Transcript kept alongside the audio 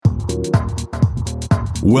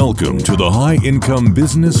Welcome to the High Income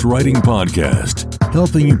Business Writing Podcast,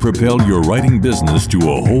 helping you propel your writing business to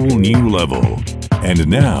a whole new level. And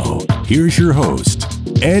now, here's your host,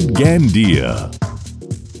 Ed Gandia.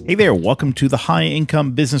 Hey there, welcome to the High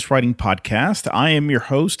Income Business Writing Podcast. I am your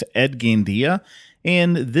host, Ed Gandia,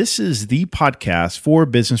 and this is the podcast for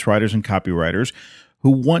business writers and copywriters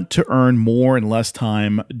who want to earn more in less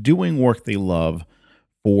time doing work they love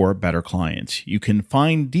for better clients. You can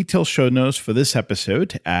find detailed show notes for this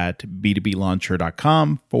episode at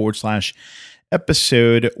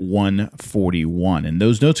b2blauncher.com/episode 141. And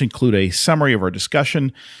those notes include a summary of our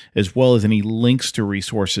discussion, as well as any links to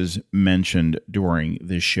resources mentioned during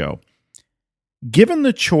this show. Given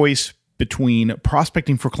the choice between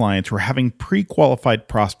prospecting for clients or having pre-qualified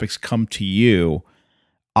prospects come to you,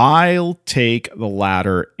 I'll take the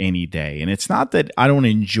latter any day. And it's not that I don't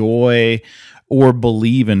enjoy or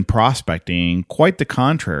believe in prospecting. Quite the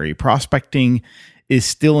contrary. Prospecting is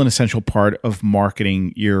still an essential part of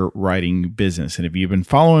marketing your writing business. And if you've been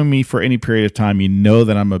following me for any period of time, you know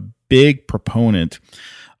that I'm a big proponent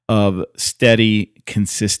of steady,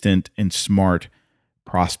 consistent, and smart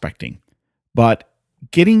prospecting. But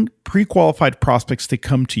getting pre-qualified prospects to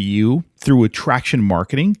come to you through attraction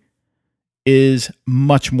marketing is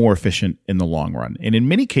much more efficient in the long run. And in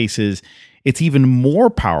many cases, it's even more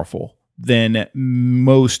powerful than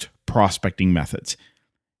most prospecting methods.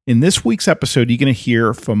 In this week's episode, you're going to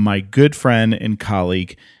hear from my good friend and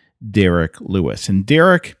colleague, Derek Lewis. And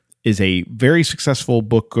Derek is a very successful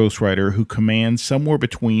book ghostwriter who commands somewhere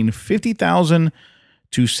between $50,000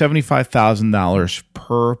 to $75,000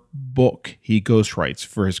 per book he ghostwrites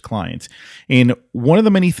for his clients. And one of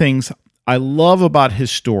the many things I love about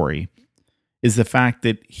his story is the fact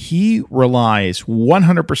that he relies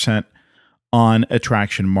 100% on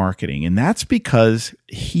attraction marketing. And that's because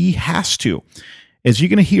he has to. As you're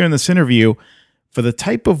going to hear in this interview, for the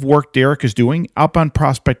type of work Derek is doing, outbound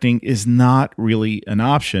prospecting is not really an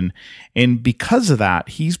option. And because of that,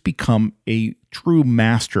 he's become a true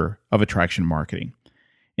master of attraction marketing.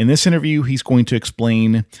 In this interview, he's going to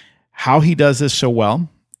explain how he does this so well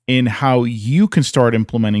and how you can start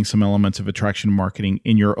implementing some elements of attraction marketing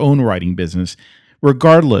in your own writing business,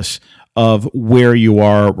 regardless of where you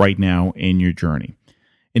are right now in your journey.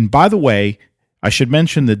 And by the way, I should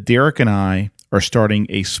mention that Derek and I are starting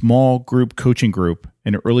a small group coaching group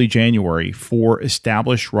in early January for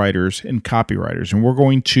established writers and copywriters. And we're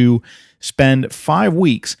going to spend 5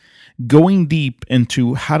 weeks going deep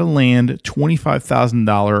into how to land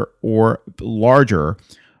 $25,000 or larger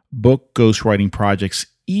book ghostwriting projects,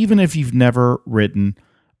 even if you've never written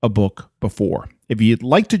a book before. If you'd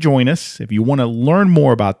like to join us, if you want to learn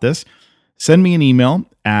more about this, send me an email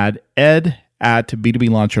at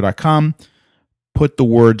ed@b2blauncher.com. Put the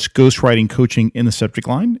words ghostwriting coaching in the subject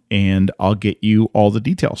line, and I'll get you all the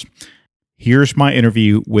details. Here's my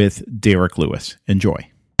interview with Derek Lewis. Enjoy.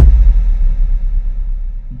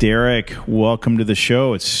 Derek, welcome to the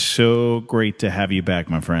show. It's so great to have you back,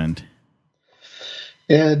 my friend.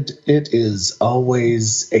 Ed, it is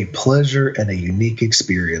always a pleasure and a unique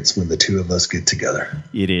experience when the two of us get together.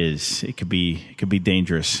 It is. It could be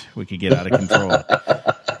dangerous. We could get out of control.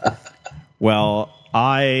 Well,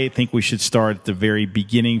 I think we should start at the very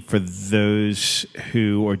beginning for those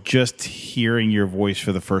who are just hearing your voice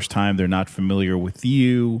for the first time. They're not familiar with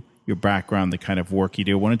you, your background, the kind of work you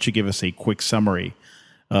do. Why don't you give us a quick summary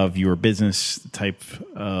of your business, the type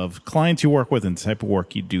of clients you work with, and the type of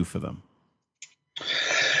work you do for them?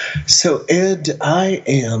 So, Ed, I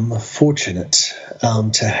am fortunate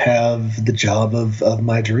to have the job of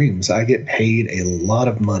my dreams. I get paid a lot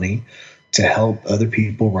of money to help other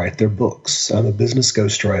people write their books. I'm a business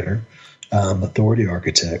ghostwriter, authority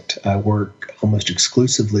architect. I work almost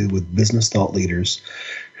exclusively with business thought leaders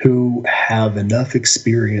who have enough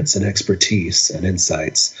experience and expertise and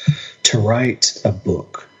insights to write a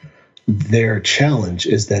book. Their challenge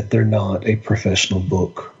is that they're not a professional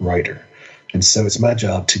book writer. And so it's my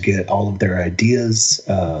job to get all of their ideas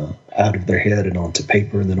out of their head and onto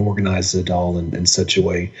paper and then organize it all in such a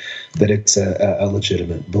way that it's a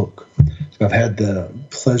legitimate book. So I've had the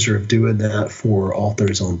pleasure of doing that for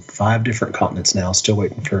authors on 5 different continents now, still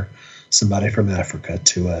waiting for somebody from Africa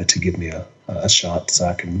to give me a shot so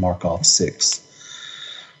I can mark off 6.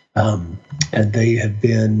 And they have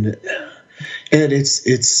been... And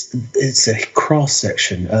it's a cross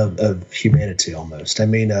section of humanity almost. I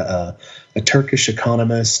mean, a Turkish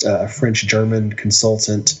economist, a French German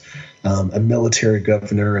consultant, a military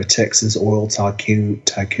governor, a Texas oil tycoon,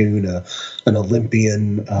 an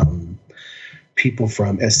Olympian, people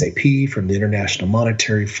from SAP, from the International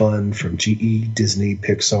Monetary Fund, from GE, Disney,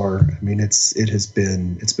 Pixar. I mean, it's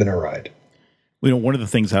been a ride. One of the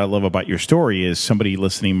things that I love about your story is somebody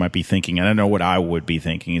listening might be thinking, and I know what I would be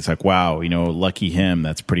thinking. It's like, wow, lucky him.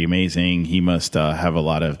 That's pretty amazing. He must have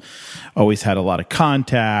always had a lot of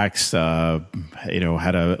contacts, had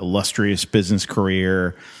an illustrious business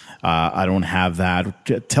career. I don't have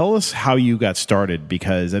that. Tell us how you got started,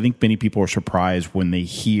 because I think many people are surprised when they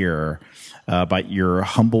hear about your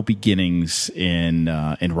humble beginnings in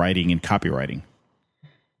writing and copywriting.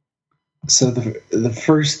 So the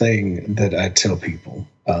first thing that I tell people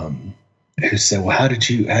who say, "Well, how did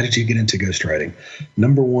you get into ghostwriting?"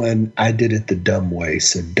 Number one, I did it the dumb way,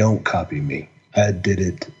 so don't copy me. I did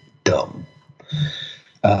it dumb.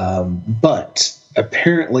 But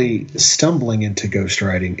apparently, stumbling into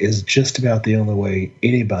ghostwriting is just about the only way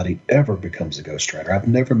anybody ever becomes a ghostwriter. I've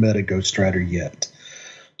never met a ghostwriter yet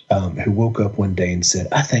who woke up one day and said,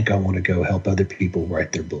 "I think I want to go help other people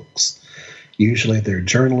write their books." Usually they're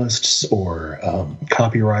journalists or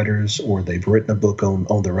copywriters, or they've written a book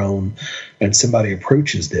on their own, and somebody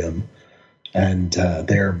approaches them, and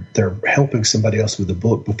they're helping somebody else with a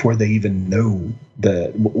book before they even know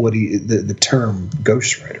the term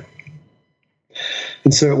ghostwriter.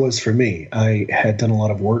 And so it was for me. I had done a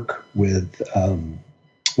lot of work with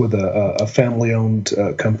a family-owned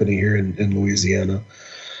company here in Louisiana.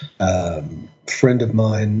 Friend of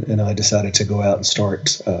mine and I decided to go out and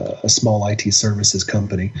start a small IT services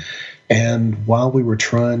company. And while we were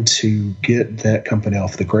trying to get that company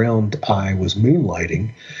off the ground, I was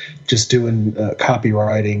moonlighting, just doing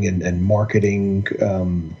copywriting and marketing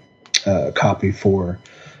copy for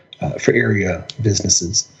area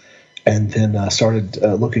businesses. And then I started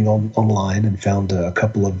looking online and found a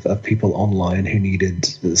couple of people online who needed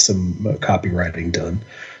some copywriting done.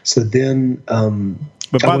 So then...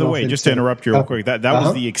 But by the way, just to interrupt you real quick, that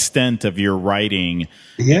was the extent of your writing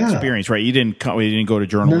experience, right? You didn't go to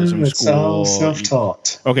journalism school. It's all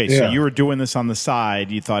self-taught. Okay, so you were doing this on the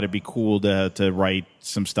side. You thought it'd be cool to write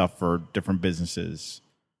some stuff for different businesses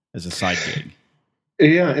as a side gig.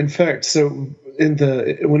 Yeah, in fact, so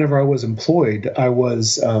whenever I was employed, I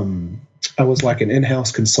was like an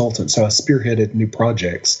in-house consultant, so I spearheaded new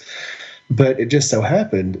projects. But it just so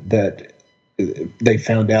happened that they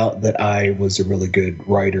found out that I was a really good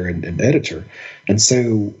writer and editor. And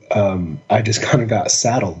so I just kind of got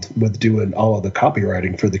saddled with doing all of the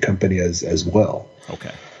copywriting for the company as well.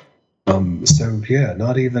 Okay. So yeah,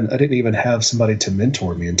 I didn't even have somebody to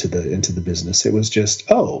mentor me into the business. It was just,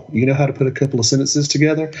 oh, you know how to put a couple of sentences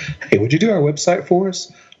together? Hey, would you do our website for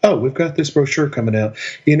us? Oh, we've got this brochure coming out.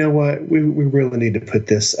 You know what? We really need to put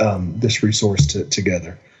this resource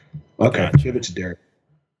together. Okay, gotcha. Give it to Derek.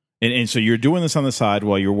 And so you're doing this on the side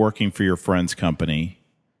while you're working for your friend's company,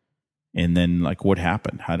 and then what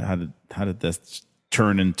happened? How did this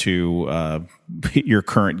turn into your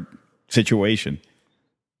current situation?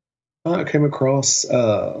 I came across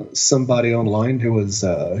somebody online who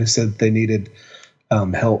said they needed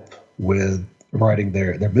help with writing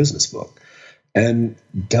their business book, and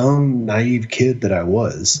dumb, naive kid that I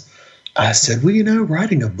was, I said, "Well,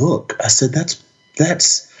 writing a book," I said,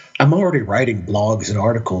 that's. I'm already writing blogs and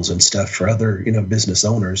articles and stuff for other, business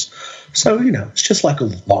owners. So, it's just like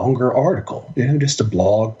a longer article, just a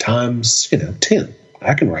blog times, 10.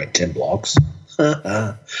 I can write 10 blogs.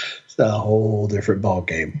 It's a whole different ball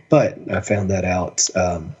game. But I found that out,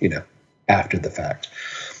 after the fact.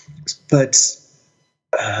 But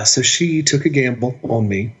so she took a gamble on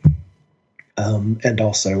me. And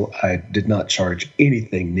also I did not charge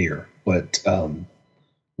anything near what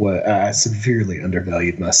I severely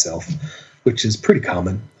undervalued myself, which is pretty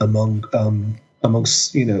common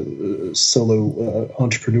amongst solo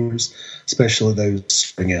entrepreneurs, especially those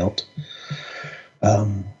starting out.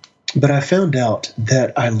 But I found out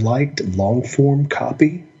that I liked long form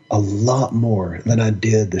copy a lot more than I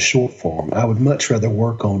did the short form. I would much rather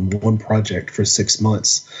work on one project for 6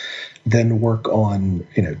 months than work on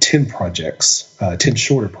 10 projects, 10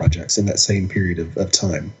 shorter projects in that same period of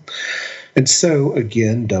time. And so,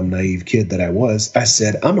 again, dumb, naive kid that I was, I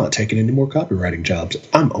said, I'm not taking any more copywriting jobs.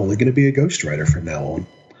 I'm only going to be a ghostwriter from now on.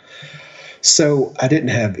 So I didn't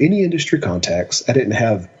have any industry contacts. I didn't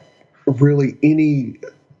have really any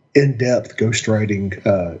in-depth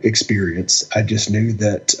ghostwriting experience. I just knew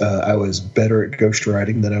that I was better at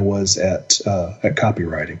ghostwriting than I was at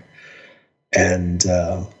copywriting. And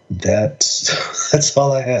that's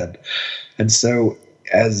all I had. And so,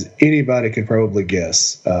 as anybody could probably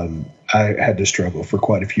guess, I had to struggle for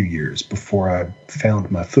quite a few years before I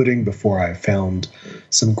found my footing, before I found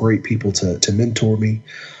some great people to mentor me,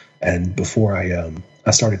 and before I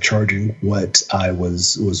I started charging what I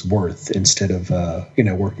was worth instead of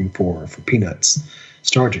working for peanuts,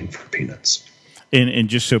 charging for peanuts. And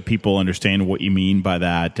just so people understand what you mean by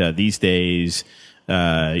that, these days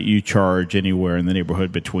you charge anywhere in the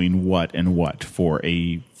neighborhood between what and what for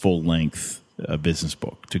a full length business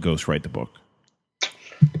book to ghostwrite the book.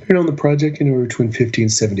 Depending on the project, anywhere between $50,000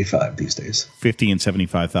 and $75,000 these days. $50,000 and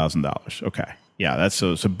 $75,000. Okay, yeah, that's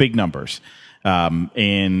so big numbers.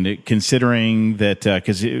 And considering that,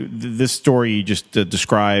 because this story you just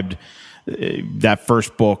described, that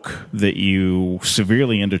first book that you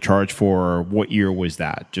severely undercharged for, what year was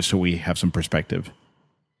that? Just so we have some perspective.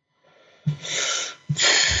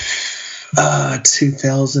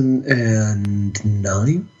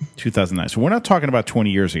 2009. 2009. So we're not talking about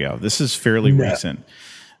 20 years ago. This is fairly recent.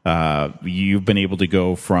 You've been able to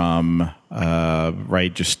go from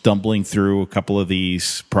just stumbling through a couple of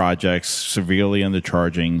these projects, severely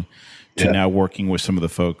undercharging, to now working with some of the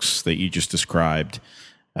folks that you just described.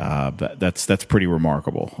 That's pretty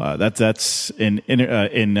remarkable. That's in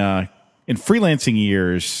freelancing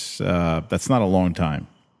years. That's not a long time.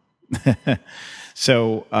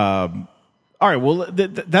 So, all right. Well,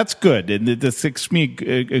 that's good, and this makes me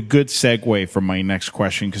a good segue for my next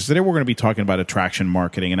question, because today we're going to be talking about attraction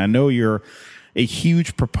marketing, and I know you're a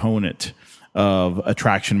huge proponent of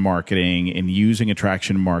attraction marketing and using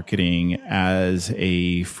attraction marketing as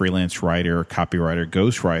a freelance writer, copywriter,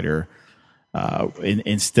 ghostwriter,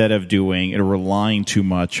 instead of doing and relying too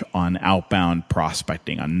much on outbound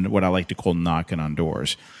prospecting, on what I like to call knocking on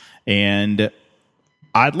doors. And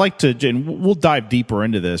I'd like to, and we'll dive deeper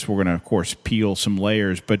into this. We're going to, of course, peel some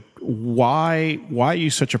layers, but why are you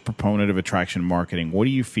such a proponent of attraction marketing? What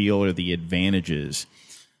do you feel are the advantages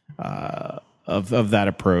of that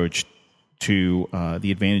approach to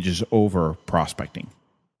the advantages over prospecting?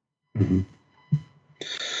 Mm-hmm.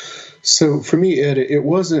 So for me, Ed, it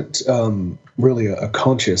wasn't really a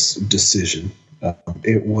conscious decision.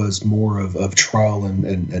 It was more of trial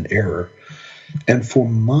and error. And for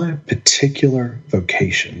my particular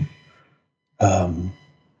vocation,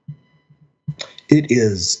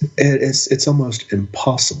 it's almost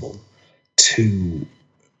impossible to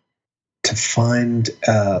find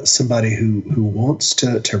somebody who wants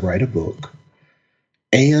to write a book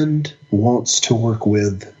and wants to work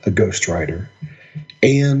with a ghostwriter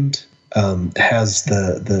and has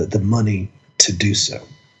the money to do so.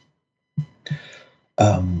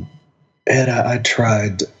 And I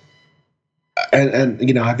tried.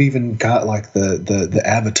 And I've even got like the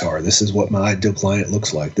avatar. This is what my ideal client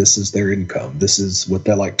looks like. This is their income. This is what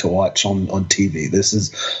they like to watch on TV. This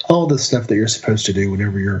is all the stuff that you're supposed to do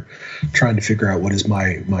whenever you're trying to figure out what is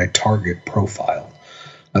my target profile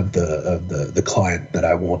of the client that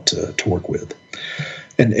I want to work with.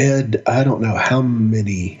 And Ed, I don't know how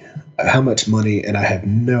much money, and I have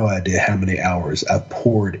no idea how many hours I've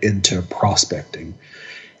poured into prospecting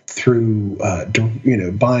through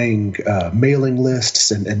buying mailing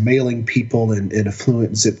lists and mailing people in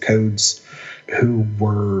affluent zip codes who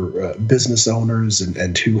were business owners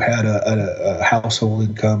and who had a household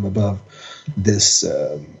income above this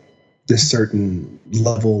certain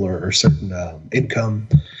level or certain income,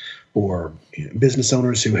 or business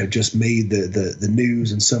owners who had just made the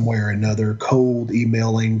news in some way or another, cold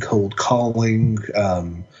emailing, cold calling,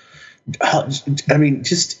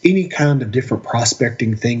 just any kind of different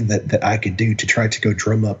prospecting thing that I could do to try to go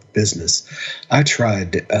drum up business. I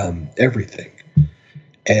tried everything.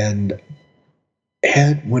 And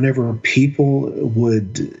whenever people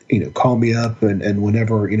would, call me up and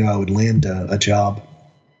whenever, I would land a job,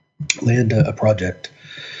 land a project,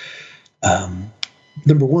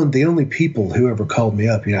 number one, the only people who ever called me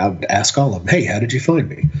up, I would ask all of them, hey, how did you find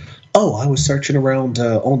me? Oh, I was searching around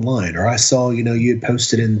online, or I saw, you had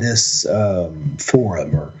posted in this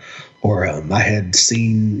forum, or I had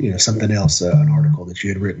seen, something else, an article that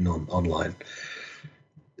you had written online.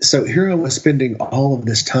 So here I was spending all of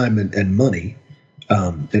this time and money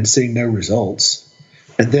and seeing no results.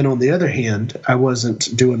 And then on the other hand, I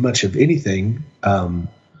wasn't doing much of anything on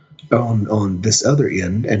this other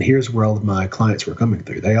end. And here's where all of my clients were coming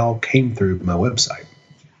through. They all came through my website.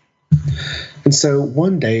 And so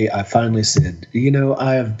one day I finally said,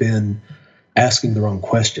 I have been asking the wrong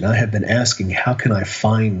question. I have been asking, how can I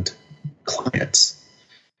find clients?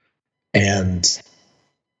 And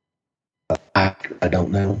I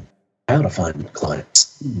don't know how to find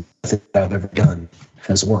clients. Nothing that I've ever done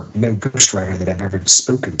has worked. No ghostwriter that I've ever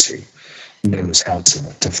spoken to knows how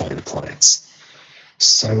to find clients.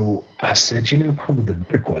 So I said, probably the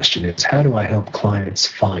better question is, how do I help clients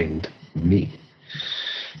find me?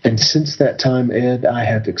 And since that time, Ed, I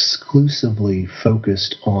have exclusively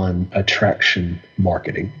focused on attraction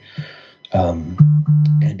marketing. And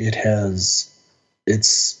it's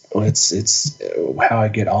how I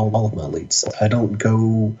get all of my leads. I don't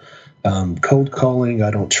go cold calling. I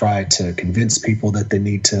don't try to convince people that they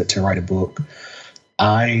need to write a book.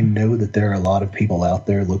 I know that there are a lot of people out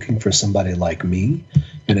there looking for somebody like me,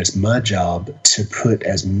 and it's my job to put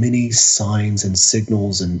as many signs and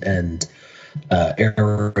signals and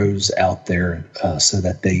arrows out there so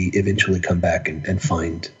that they eventually come back and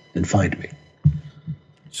find me.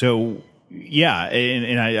 So, yeah,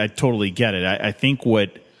 and I totally get it. I think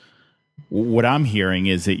what I'm hearing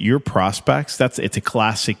is that your prospects, it's a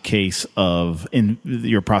classic case of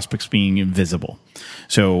your prospects being invisible.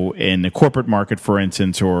 So in the corporate market, for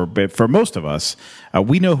instance, or for most of us,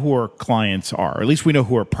 we know who our clients are, or at least we know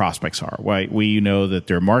who our prospects are. Right? We know that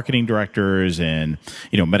they're marketing directors and,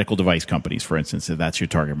 medical device companies, for instance, if that's your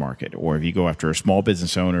target market. Or if you go after small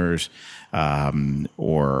business owners,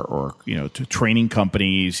 or to training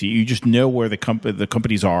companies, you just know where the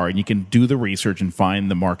companies are, and you can do the research and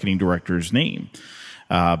find the marketing director's name.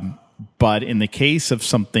 But in the case of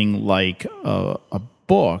something like a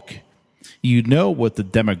book, you know what the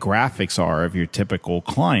demographics are of your typical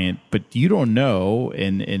client, but you don't know,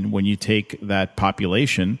 and when you take that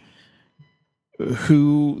population,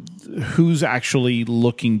 who's actually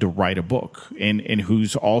looking to write a book and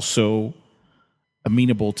who's also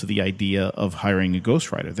amenable to the idea of hiring a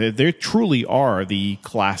ghostwriter. They truly are the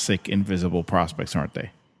classic invisible prospects, aren't they?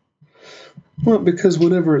 Well, because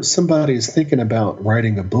whenever somebody is thinking about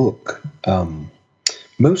writing a book,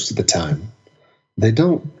 most of the time, they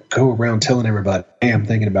don't go around telling everybody, hey, I'm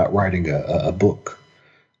thinking about writing a book.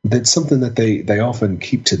 That's something that they often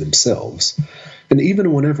keep to themselves. And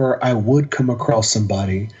even whenever I would come across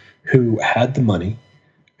somebody who had the money,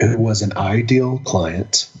 who was an ideal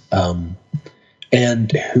client,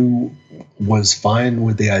 and who was fine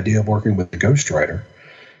with the idea of working with a ghostwriter,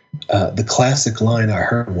 the classic line I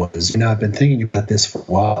heard was, I've been thinking about this for a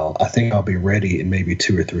while. I think I'll be ready in maybe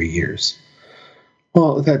 2 or 3 years.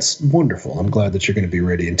 Well, that's wonderful. I'm glad that you're going to be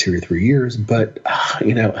ready in 2 or 3 years, but I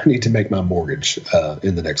need to make my mortgage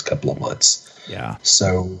in the next couple of months. Yeah.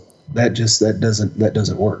 So that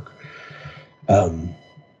doesn't work.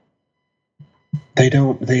 They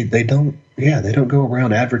don't go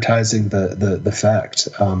around advertising the fact.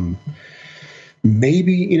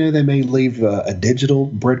 Maybe, they may leave a digital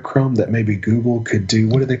breadcrumb that maybe Google could do.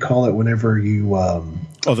 What do they call it whenever you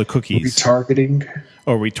the cookies. Retargeting?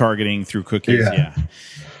 Oh, retargeting through cookies.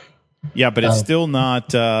 Yeah, but it's still not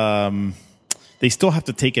they still have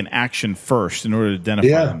to take an action first in order to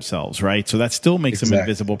identify themselves, right? So that still makes them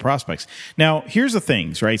invisible prospects. Now, here's the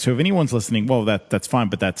things, right? So if anyone's listening, well, that's fine,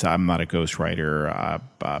 but I'm not a ghostwriter.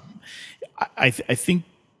 I think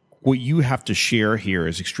what you have to share here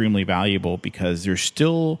is extremely valuable because there's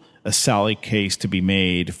still a solid case to be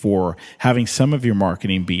made for having some of your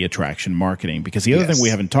marketing be attraction marketing. Because the other thing we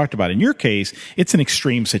haven't talked about, in your case, it's an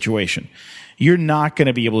extreme situation. You're not going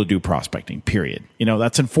to be able to do prospecting, period.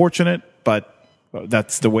 That's unfortunate, but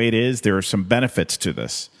that's the way it is. There are some benefits to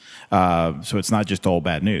this. So it's not just all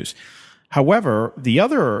bad news. However, the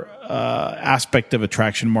other aspect of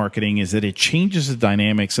attraction marketing is that it changes the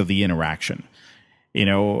dynamics of the interaction.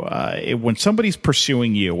 When somebody's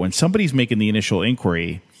pursuing you, when somebody's making the initial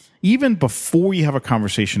inquiry, even before you have a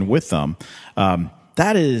conversation with them,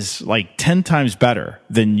 that is like 10 times better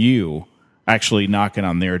than you actually knocking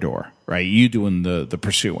on their door, right? You doing the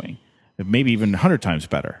pursuing. Maybe even 100 times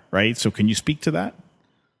better, right? So can you speak to that?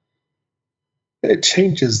 It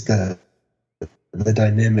changes the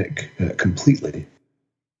dynamic completely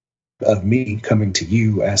of me coming to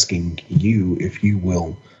you, asking you if you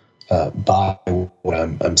will buy what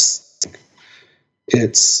I'm saying.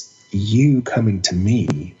 It's you coming to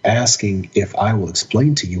me, asking if I will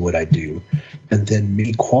explain to you what I do, and then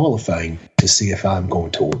me qualifying to see if I'm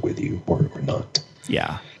going to work with you or not.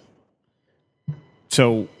 Yeah.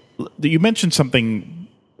 So you mentioned something,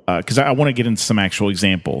 because I want to get into some actual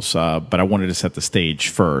examples, but I wanted to set the stage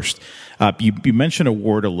first. You mentioned a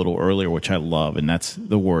word a little earlier, which I love, and that's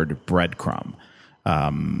the word breadcrumb.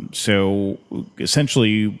 So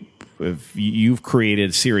essentially, if you've created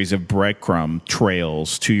a series of breadcrumb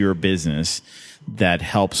trails to your business that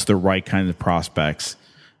helps the right kind of prospects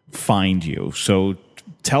find you. So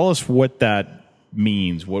tell us what that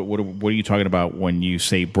means. What are you talking about when you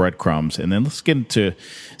say breadcrumbs? And then let's get into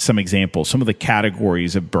some examples, some of the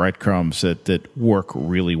categories of breadcrumbs that work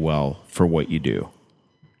really well for what you do.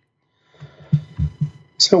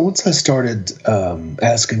 So once I started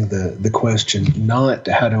asking the question, not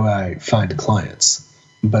how do I find clients,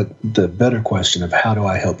 But the better question of how do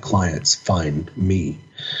I help clients find me?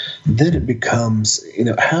 Then it becomes,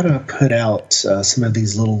 how do I put out some of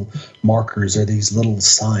these little markers or these little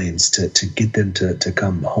signs to get them to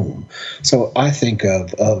come home? So I think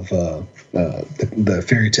of the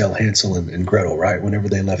fairy tale Hansel and Gretel, right? Whenever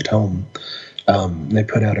they left home, they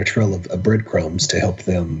put out a trail of breadcrumbs to help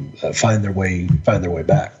them find their way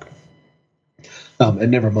back.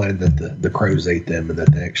 And never mind that the crows ate them and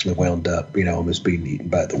that they actually wound up, almost being eaten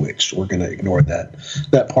by the witch. We're going to ignore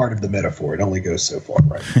that part of the metaphor. It only goes so far,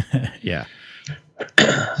 right? Yeah.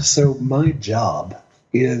 So my job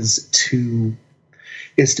is to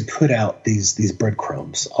put out these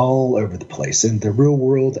breadcrumbs all over the place in the real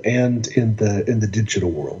world and in the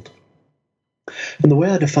digital world. And the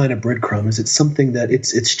way I define a breadcrumb is it's something that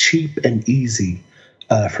it's cheap and easy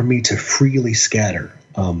for me to freely scatter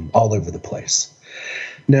all over the place.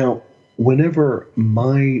 Now, whenever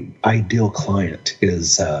my ideal client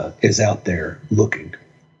is out there looking,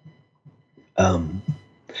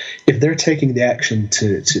 if they're taking the action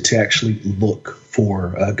to actually look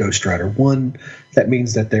for a ghostwriter, one, that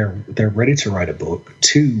means that they're ready to write a book.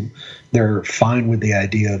 Two, they're fine with the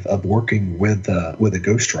idea of working with a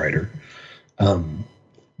ghostwriter.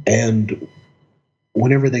 And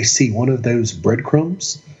whenever they see one of those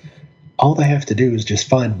breadcrumbs, all they have to do is just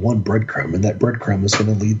find one breadcrumb, and that breadcrumb is going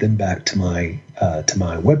to lead them back to my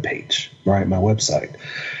webpage, right? My website,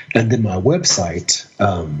 and then my website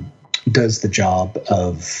does the job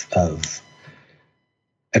of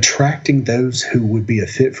attracting those who would be a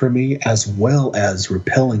fit for me, as well as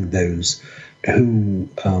repelling those who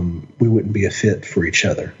we wouldn't be a fit for each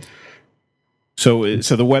other. So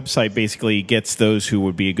the website basically gets those who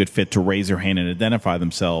would be a good fit to raise their hand and identify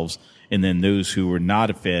themselves, and then those who are not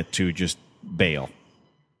a fit to just bail.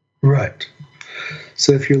 Right.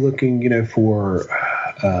 So if you're looking, for,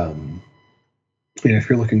 if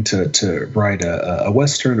you're looking to write a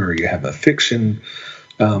Western, or you have a fiction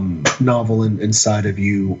novel inside of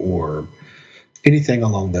you, or anything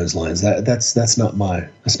along those lines, that's not my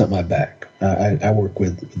bag. I work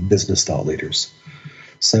with business thought leaders.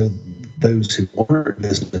 So those who aren't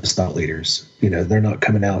business thought leaders, they're not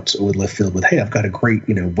coming out with left field with, hey, I've got a great,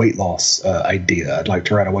 weight loss idea. I'd like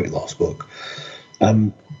to write a weight loss book.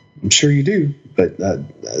 I'm sure you do, but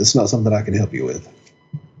it's not something I can help you with.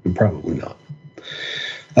 And probably not.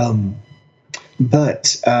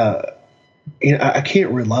 But I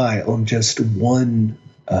can't rely on just one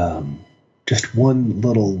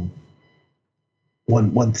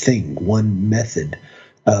thing, one method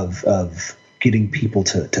of getting people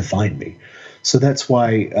to find me. So that's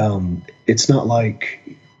why it's not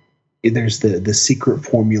like there's the secret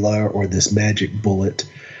formula or this magic bullet.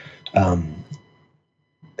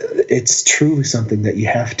 It's truly something that you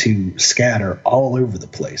have to scatter all over the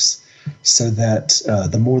place, so that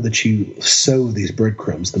the more that you sow these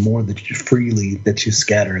breadcrumbs, the more that you freely that you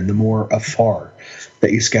scatter, and the more afar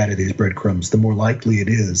that you scatter these breadcrumbs, the more likely it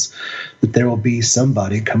is that there will be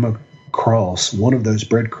somebody come across one of those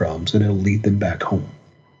breadcrumbs and it'll lead them back home.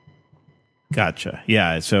 Gotcha.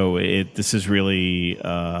 Yeah. So this is really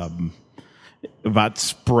about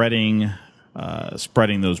spreading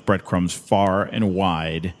those breadcrumbs far and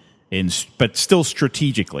wide, but still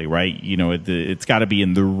strategically, right? It's got to be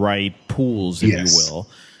in the right pools, if Yes. you will,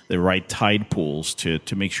 the right tide pools to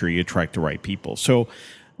make sure you attract the right people. So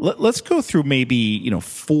let's go through maybe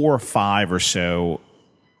 4 or 5 or so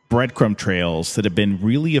breadcrumb trails that have been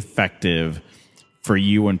really effective for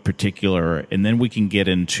you in particular, and then we can get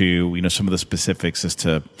into some of the specifics as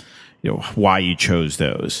to why you chose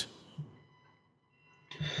those.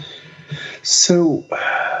 So,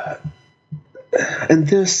 and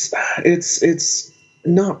this it's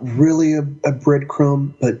not really a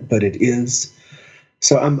breadcrumb, but it is.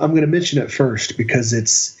 So I'm going to mention it first because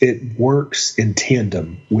it works in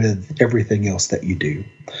tandem with everything else that you do,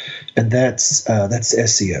 and that's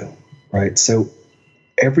SEO, right? So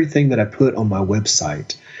everything that I put on my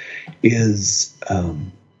website is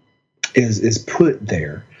put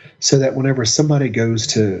there so that whenever somebody goes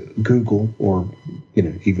to Google or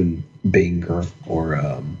even Bing or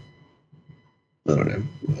I don't know,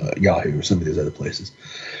 Yahoo or some of these other places.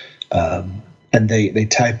 And they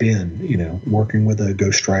type in, working with a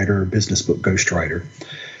ghostwriter or business book ghostwriter.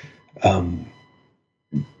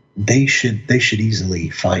 They should easily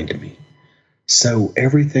find me. So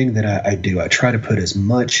everything that I do, I try to put as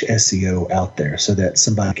much SEO out there so that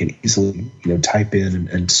somebody can easily, type in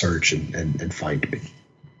and search and find me.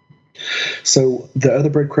 So the other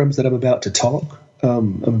breadcrumbs that I'm about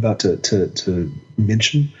to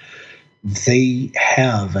mention, they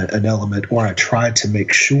have an element, or I try to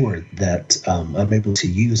make sure that I'm able to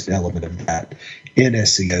use an element of that in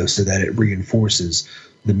SEO so that it reinforces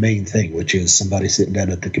the main thing, which is somebody sitting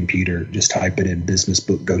down at the computer, just typing in business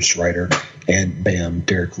book ghostwriter, and bam,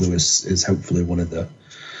 Derek Lewis is hopefully one of the,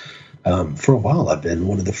 for a while I've been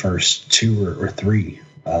one of the first 2 or 3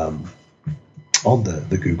 on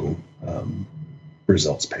the Google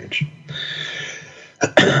results page.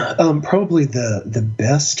 Probably the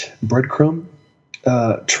best breadcrumb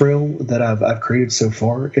trail that I've created so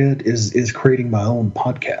far, Ed, is creating my own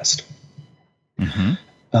podcast.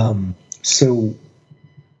 Mm-hmm. So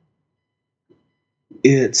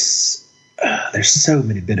it's there's so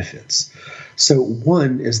many benefits. So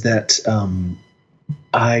one is that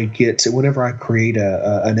I get to, whenever I create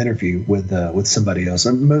an interview with somebody else.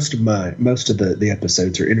 Most of the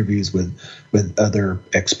episodes are interviews with other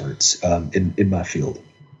experts in my field.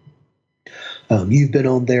 You've been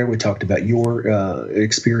on there. We talked about your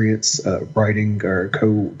experience writing or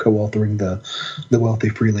co-authoring the Wealthy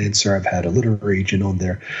Freelancer. I've had a literary agent on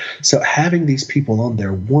there. So having these people on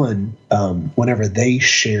there, one, whenever they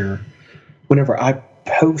share, whenever I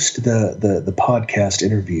post the podcast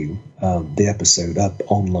interview, the episode up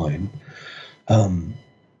online,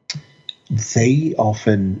 they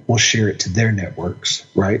often will share it to their networks,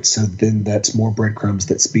 right? So then that's more breadcrumbs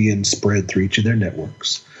that's being spread through each of their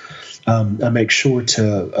networks. I make sure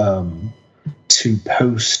to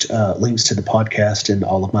post links to the podcast in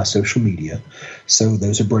all of my social media. So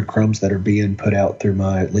those are breadcrumbs that are being put out through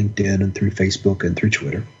my LinkedIn and through Facebook and through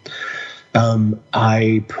Twitter.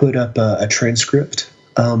 I put up a transcript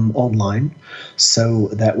online, so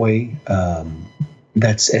that way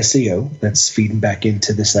that's SEO. That's feeding back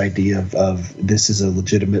into this idea of this is a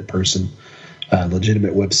legitimate person,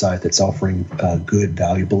 legitimate website that's offering good,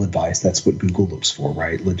 valuable advice. That's what Google looks for,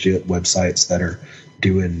 right? Legit websites that are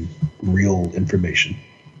doing real information.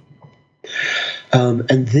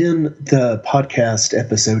 And then the podcast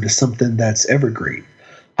episode is something that's evergreen.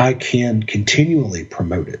 I can continually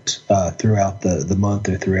promote it throughout the month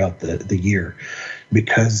or throughout the year,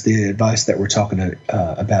 because the advice that we're talking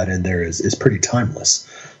about in there is pretty timeless.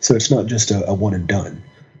 So it's not just a one and done,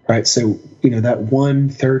 right? So, that 1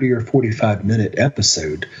 30 or 45-minute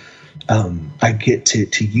episode, I get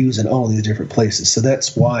to use in all these different places. So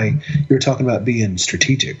that's why you're talking about being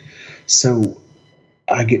strategic. So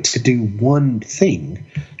I get to do one thing,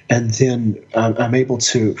 and then I'm able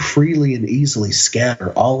to freely and easily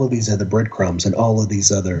scatter all of these other breadcrumbs and all of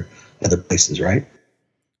these other places, right?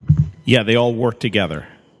 Yeah, they all work together.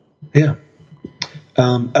 Yeah.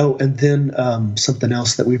 And then something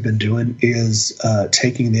else that we've been doing is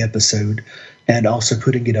taking the episode and also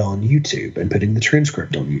putting it on YouTube and putting the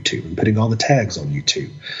transcript on YouTube and putting all the tags on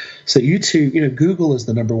YouTube. So YouTube, Google is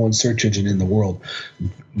the number 1 search engine in the world.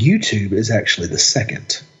 YouTube is actually the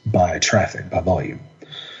second by traffic, by volume.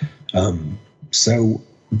 So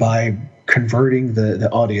by converting the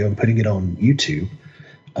audio and putting it on YouTube,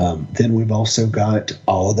 then we've also got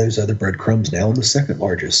all of those other breadcrumbs now in the second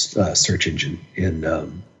largest search engine in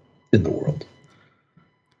the world.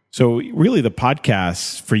 So really the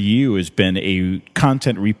podcast for you has been a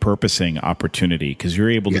content repurposing opportunity, because you're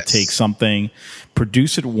able to take something,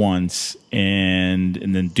 produce it once, and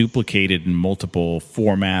then duplicate it in multiple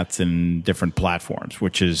formats and different platforms,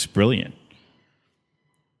 which is brilliant.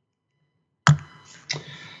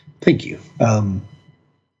 Thank you. And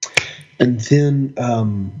then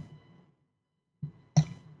on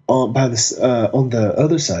the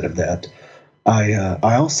other side of that, I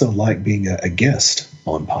also like being a guest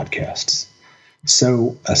on podcasts.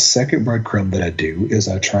 So a second breadcrumb that I do is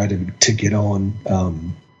I try to get on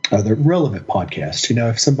other relevant podcasts.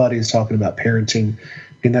 If somebody is talking about parenting,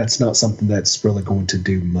 and that's not something that's really going to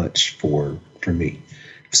do much for me.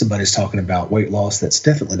 If somebody's talking about weight loss, that's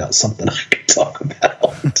definitely not something I can talk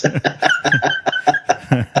about.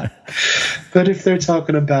 But if they're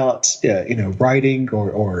talking about, writing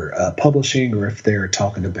or publishing, or if they're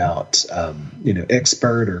talking about,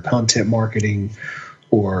 expert or content marketing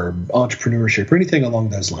or entrepreneurship or anything along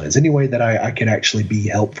those lines, any way that I could actually be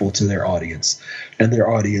helpful to their audience, and their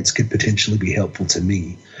audience could potentially be helpful to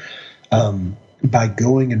me, by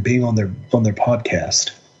going and being on their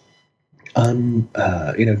podcast, I'm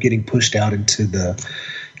getting pushed out into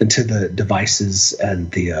the devices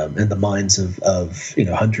and the minds of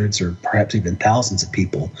hundreds or perhaps even thousands of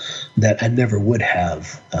people that I never would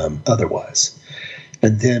have otherwise.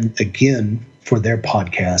 And then again, for their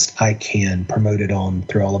podcast, I can promote it on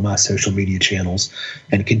through all of my social media channels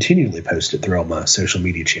and continually post it through all my social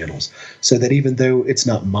media channels, so that even though it's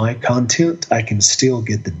not my content, I can still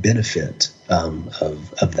get the benefit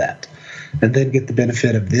of that. and then get the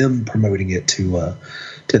benefit of them promoting it to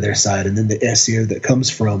their site, and then the SEO that comes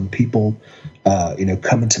from people,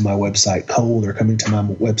 coming to my website cold or coming to my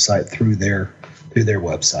website through their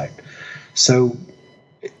website. So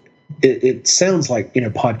it sounds like,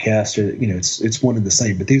 podcast, or, it's one and the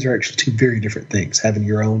same, but these are actually two very different things, having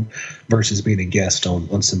your own versus being a guest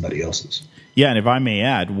on somebody else's. Yeah, and if I may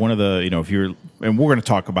add, one of the, if you're, and we're going to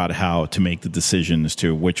talk about how to make the decision as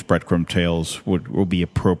to which breadcrumb trails will be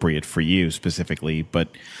appropriate for you specifically, but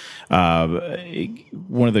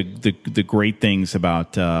one of the great things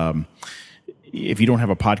about if you don't have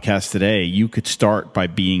a podcast today, you could start by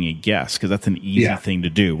being a guest, because that's an easy thing to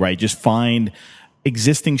do, right? Just find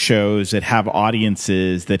existing shows that have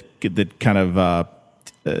audiences that kind of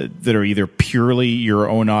that are either purely your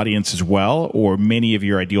own audience as well, or many of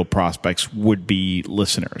your ideal prospects would be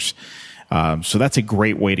listeners. So that's a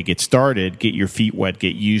great way to get started, get your feet wet,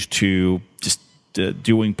 get used to just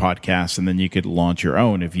doing podcasts, and then you could launch your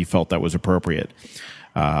own if you felt that was appropriate.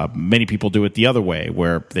 Many people do it the other way,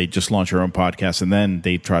 where they just launch their own podcast and then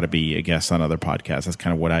they try to be a guest on other podcasts. That's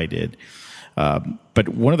kind of what I did. But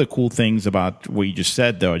one of the cool things about what you just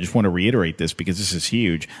said, though, I just want to reiterate this because this is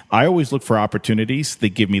huge. I always look for opportunities that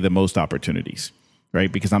give me the most opportunities,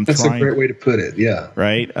 right? Because that's a great way to put it. Yeah.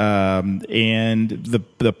 Right. And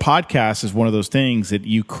the podcast is one of those things that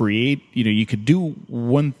you create, you could do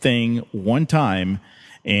one thing one time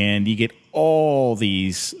and you get all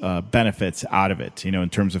these benefits out of it, in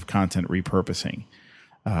terms of content repurposing.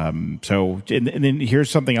 And then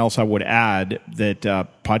here's something else I would add, that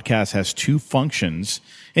podcast has two functions,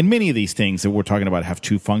 and many of these things that we're talking about have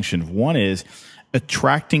two functions. One is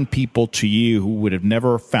attracting people to you who would have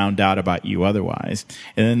never found out about you otherwise.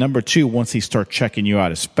 And then number two, once they start checking you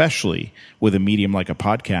out, especially with a medium like a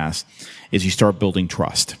podcast, is you start building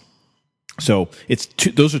trust. So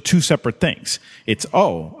those are two separate things. It's,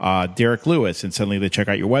 Derek Lewis, and suddenly they check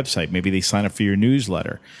out your website. Maybe they sign up for your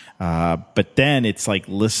newsletter. But then it's like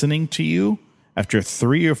listening to you. After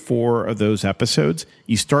 3 or 4 of those episodes,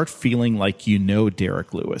 you start feeling like you know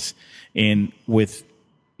Derek Lewis. And with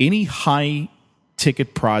any high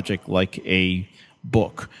ticket project like a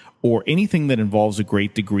book or anything that involves a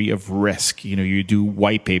great degree of risk, you do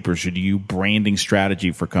white papers or do you branding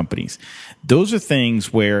strategy for companies. Those are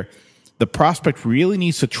things where the prospect really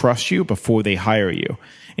needs to trust you before they hire you.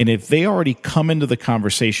 And if they already come into the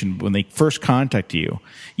conversation when they first contact you,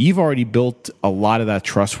 you've already built a lot of that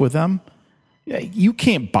trust with them. You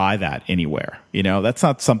can't buy that anywhere. That's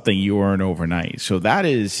not something you earn overnight. So that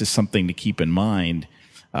is just something to keep in mind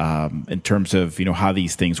in terms of, how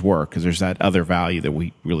these things work, because there's that other value that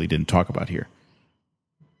we really didn't talk about here.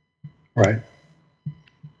 Right.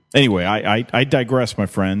 Anyway, I digress, my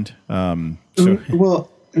friend. But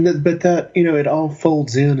that, it all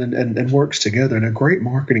folds in and works together. And a great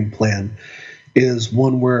marketing plan is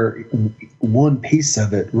one where one piece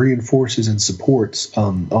of it reinforces and supports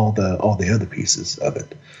all the other pieces of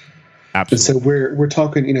it. Absolutely. And so we're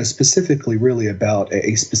talking, specifically really about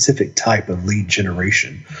a specific type of lead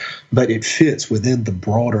generation, but it fits within the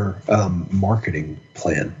broader marketing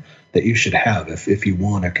plan that you should have if you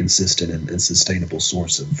want a consistent and sustainable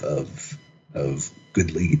source of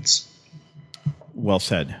good leads. Well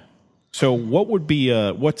said. So what would be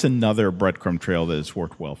what's another breadcrumb trail that has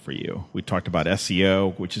worked well for you? We talked about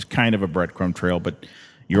SEO, which is kind of a breadcrumb trail, but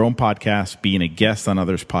your own podcast, being a guest on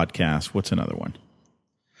others' podcasts. What's another one?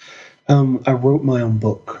 I wrote my own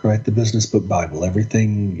book, right? The Business Book Bible,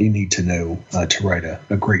 everything you need to know to write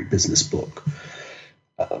a great business book.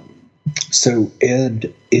 So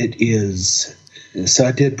Ed, so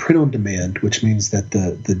I did print on demand, which means that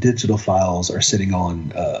the digital files are sitting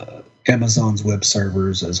on Amazon's web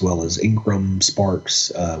servers as well as Ingram,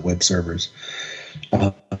 Spark's web servers.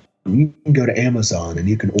 You can go to Amazon and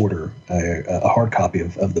you can order a hard copy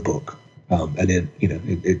of the book, and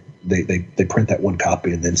they print that one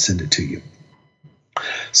copy and then send it to you.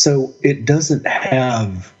 So it doesn't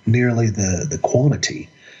have nearly the quantity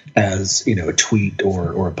as a tweet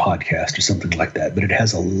or a podcast or something like that, but it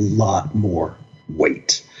has a lot more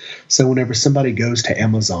weight. So whenever somebody goes to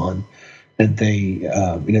Amazon and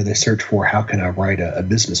they search for how can I write a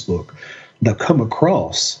business book, they'll come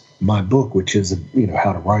across my book, which is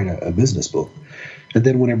how to write a business book. And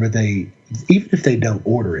then whenever even if they don't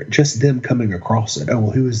order it, just them coming across it,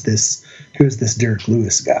 who is this Derek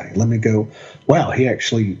Lewis guy? Let me go, wow, he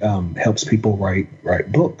actually helps people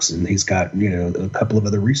write books, and he's got a couple of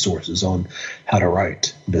other resources on how to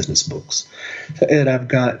write business books. So Ed, I've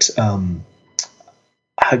got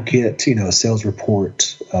I get a sales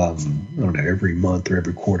report every month or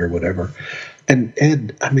every quarter, whatever. And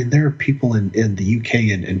Ed, there are people in the UK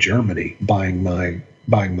and Germany buying my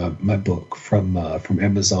buying my book from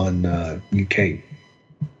Amazon UK.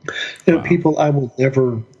 Wow. People I will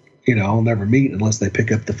never, I'll never meet unless they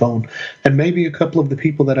pick up the phone. And maybe a couple of the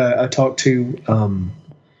people that I talked to,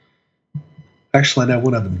 actually, I know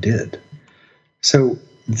one of them did. So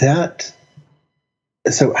putting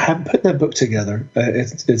that book together,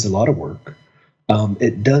 it's a lot of work.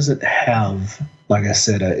 It doesn't have, like I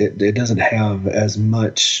said, it doesn't have as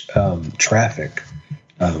much traffic.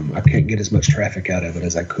 I can't get as much traffic out of it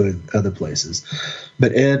as I could other places.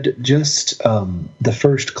 But Ed, just the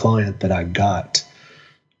first client that I got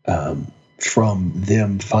from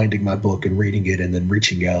them finding my book and reading it and then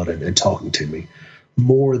reaching out and talking to me,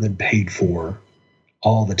 more than paid for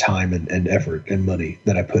all the time and effort and money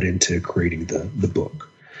that I put into creating the book.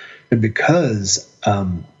 And because,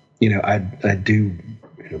 I do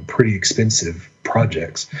pretty expensive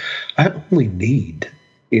projects, I only need,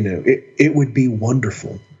 it would be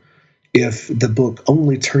wonderful if the book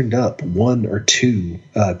only turned up one or two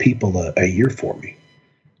people a year for me,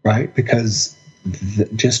 right? Because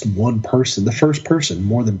just one person, the first person,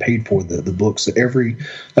 more than paid for the book. So every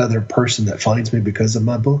other person that finds me because of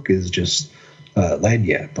my book is just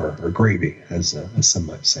lagniappe or gravy, as some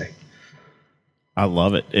might say. I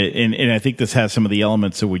love it. And I think this has some of the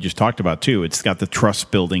elements that we just talked about too. It's got the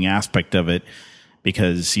trust building aspect of it,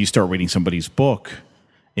 because you start reading somebody's book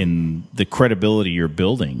and the credibility you're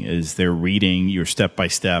building is they're reading your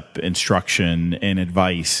step-by-step instruction and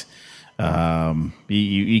advice.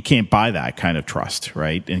 You can't buy that kind of trust,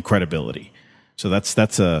 right? And credibility. So that's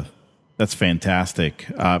fantastic.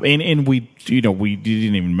 And we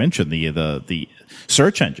didn't even mention the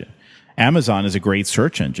search engine. Amazon is a great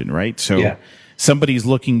search engine, right? So yeah. Somebody's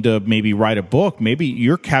looking to maybe write a book. Maybe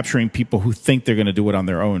you're capturing people who think they're going to do it on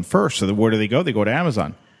their own first. So where do they go? They go to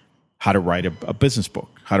Amazon. How to write a business book,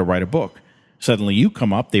 how to write a book. Suddenly you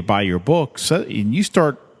come up, they buy your book, and you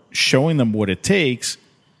start showing them what it takes,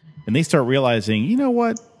 and they start realizing, you know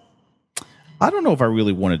what? I don't know if I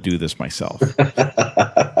really want to do this myself.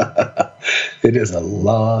 It is a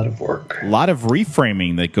lot of work. A lot of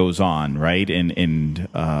reframing that goes on, right? And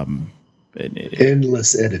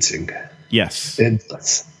endless editing. Yes.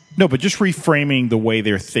 Endless. No, but just reframing the way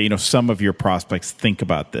some of your prospects think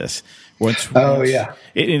about this. Yeah.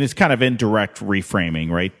 And it's kind of indirect reframing,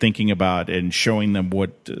 right? Thinking about and showing them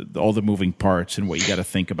what all the moving parts and what you got to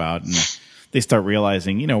think about. And they start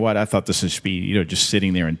realizing, you know what? I thought this should be, just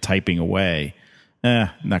sitting there and typing away.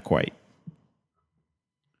 Not quite.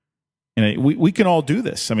 And we can all do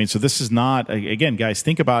this. I mean, so this is not, again, guys,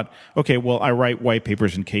 think about, okay, well, I write white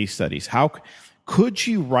papers and case studies. How could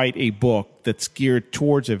you write a book that's geared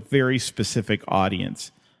towards a very specific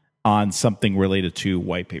audience on something related to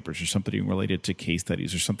white papers or something related to case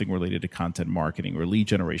studies or something related to content marketing or lead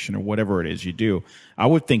generation or whatever it is you do? I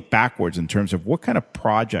would think backwards in terms of what kind of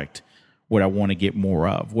project would I want to get more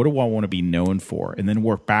of? What do I want to be known for? And then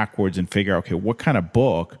work backwards and figure out, okay, what kind of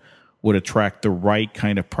book would attract the right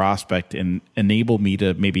kind of prospect and enable me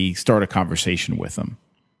to maybe start a conversation with them?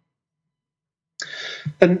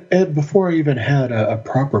 And Ed, before I even had a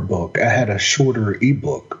proper book, I had a shorter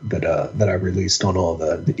ebook that I released on all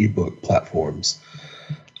the ebook platforms.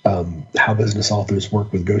 How business authors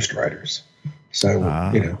work with ghostwriters. So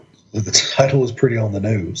the title was pretty on the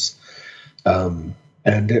nose,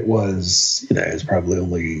 and it was it's probably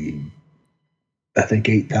only, I think,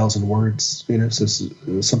 8,000 words.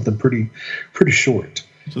 So something pretty short.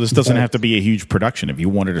 So this doesn't have to be a huge production if you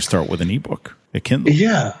wanted to start with an ebook, a Kindle.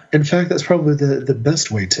 Yeah. In fact, that's probably the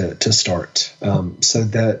best way to start, so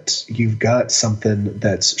that you've got something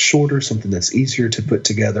that's shorter, something that's easier to put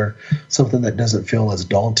together, something that doesn't feel as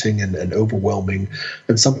daunting and overwhelming,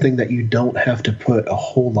 and something that you don't have to put a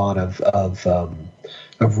whole lot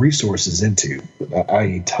of resources into,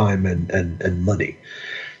 i.e. time and money.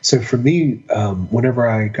 So for me, whenever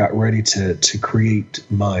I got ready to create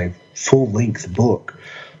my full-length book,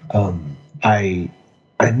 I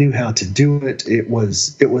knew how to do it. It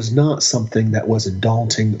was not something that was a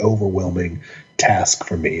daunting, overwhelming task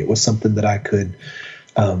for me. It was something that I could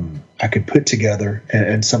put together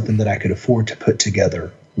and something that I could afford to put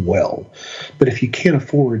together well. But if you can't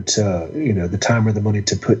afford to, the time or the money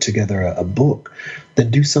to put together a book, then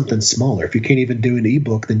do something smaller. If you can't even do an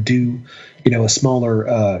ebook, then do, a smaller,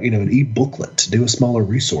 an e-booklet, do a smaller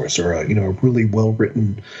resource or a really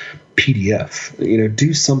well-written PDF.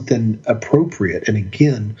 Do something appropriate. And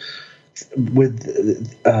again, with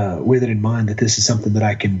it in mind that this is something that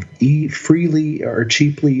I can freely or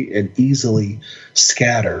cheaply and easily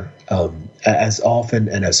scatter as often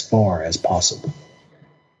and as far as possible.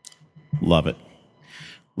 Love it.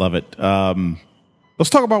 Let's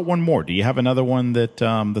talk about one more. Do you have another one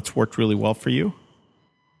that's worked really well for you?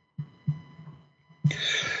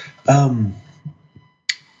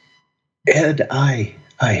 Ed, I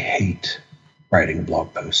hate writing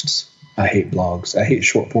blog posts. I hate blogs. I hate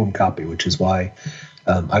short form copy, which is why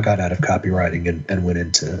I got out of copywriting and went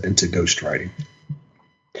into ghostwriting.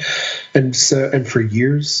 And for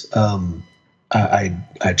years, I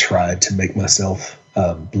tried to make myself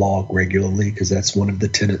blog regularly, because that's one of the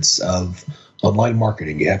tenets of online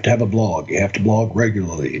marketing. You have to have a blog. You have to blog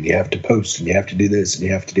regularly, and you have to post, and you have to do this, and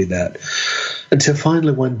you have to do that. Until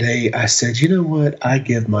finally one day I said, you know what? I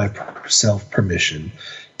give myself permission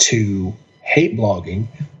to hate blogging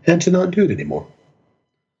and to not do it anymore.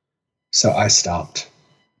 So I stopped.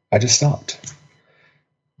 I just stopped.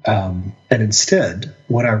 And instead,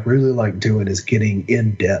 what I really like doing is getting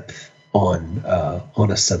in depth on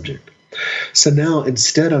a subject. So now,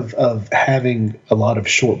 instead of having a lot of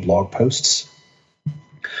short blog posts,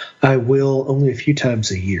 I will, only a few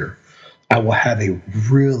times a year, I will have a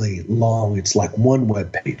really long, it's like one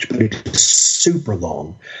web page, but it's super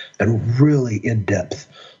long and really in depth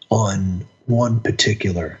on one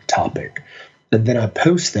particular topic. And then I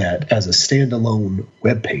post that as a standalone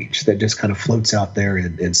web page that just kind of floats out there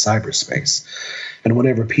in cyberspace. And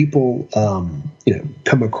whenever people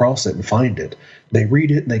come across it and find it, they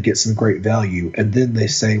read it and they get some great value. And then they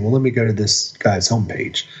say, well, let me go to this guy's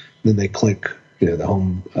homepage. And then they click the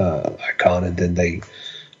home icon, and then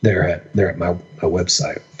they're at my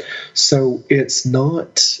website. So it's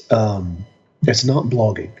not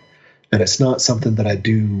blogging, and it's not something that I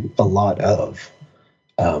do a lot of.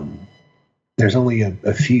 There's only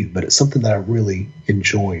a few, but it's something that I really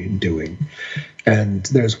enjoy doing. And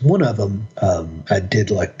there's one of them I did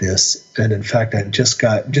like this. And in fact,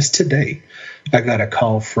 just today, I got a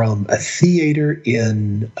call from a theater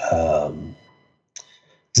in,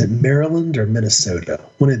 is it Maryland or Minnesota?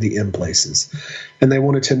 One of the M places. And they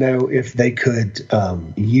wanted to know if they could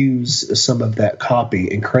use some of that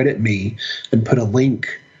copy and credit me and put a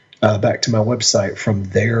link back to my website from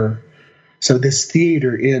their. So this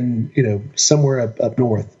theater in, somewhere up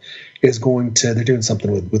north is they're doing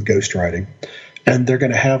something with ghostwriting, and they're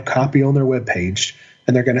going to have copy on their webpage,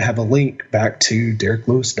 and they're going to have a link back to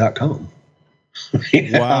DerekLewis.com.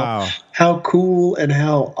 Wow. How cool and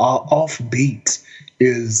how offbeat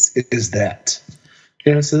is that?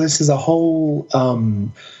 So this is a whole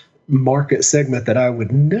market segment that I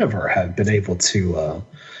would never have been able to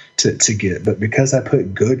get, but because I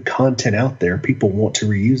put good content out there, people want to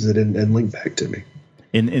reuse it and link back to me.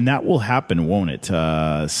 And that will happen, won't it?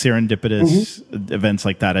 Serendipitous events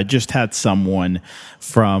like that. I just had someone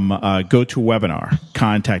from GoToWebinar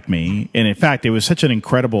contact me. And in fact, it was such an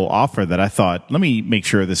incredible offer that I thought, let me make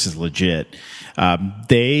sure this is legit.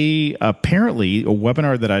 They apparently, a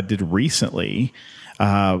webinar that I did recently,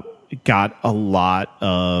 got a lot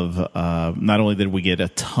of, not only did we get a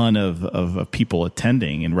ton of people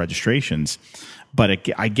attending and registrations, but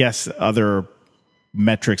I guess other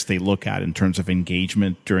metrics they look at in terms of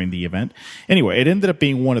engagement during the event. Anyway, it ended up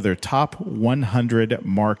being one of their top 100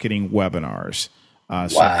 marketing webinars so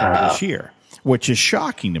far this year, which is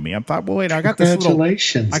shocking to me. I thought, well, wait, I got this little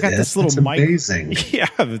amazing. Yeah.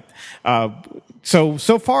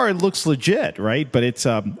 So far it looks legit, right? But it's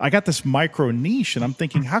I got this micro niche, and I'm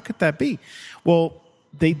thinking, how could that be? Well,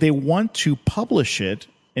 they want to publish it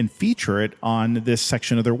and feature it on this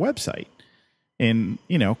section of their website. And,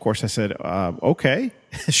 of course I said, okay,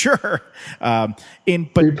 sure. But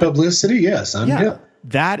publicity, yes.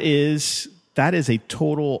 That is a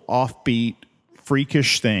total offbeat,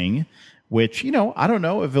 freakish thing, which, I don't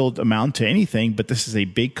know if it'll amount to anything, but this is a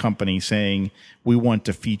big company saying we want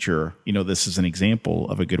to feature, this is an example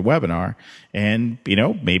of a good webinar. And,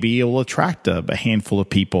 maybe it will attract a handful of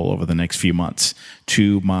people over the next few months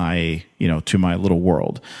to my little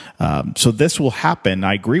world. So this will happen.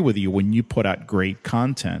 I agree with you. When you put out great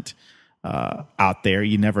content out there,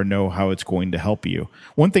 you never know how it's going to help you.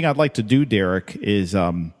 One thing I'd like to do, Derek, is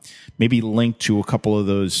maybe link to a couple of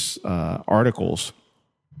those articles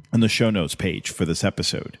on the show notes page for this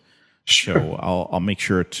episode. Sure. So I'll make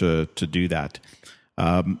sure to do that.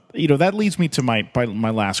 That leads me to my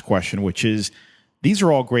last question, which is, these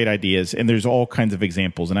are all great ideas, and there's all kinds of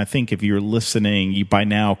examples. And I think if you're listening, you by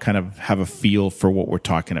now kind of have a feel for what we're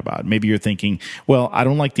talking about. Maybe you're thinking, well, I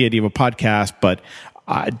don't like the idea of a podcast, but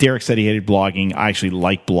Derek said he hated blogging. I actually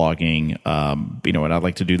like blogging, and I'd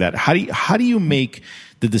like to do that. How do you make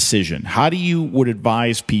the decision? How do you would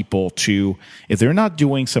advise people to, if they're not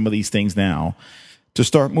doing some of these things now, to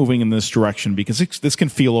start moving in this direction? Because this can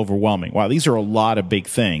feel overwhelming. Wow, these are a lot of big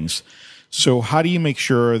things. So how do you make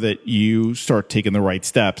sure that you start taking the right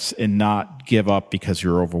steps and not give up because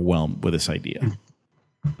you're overwhelmed with this idea?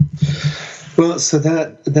 Well, so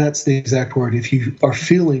that's the exact word. If you are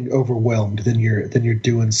feeling overwhelmed, then you're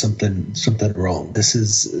doing something wrong. This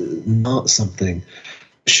is not something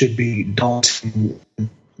should be daunting.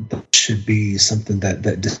 That should be something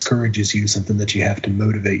that discourages you, something that you have to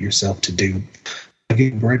motivate yourself to do.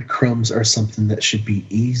 Again, breadcrumbs are something that should be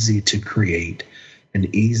easy to create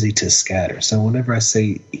and easy to scatter. So whenever I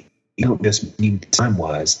say, you don't just mean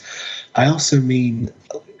time-wise, I also mean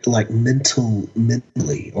like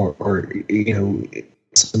mentally, or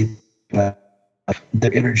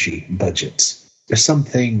their energy budgets. There's some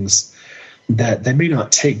things that they may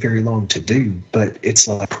not take very long to do, but it's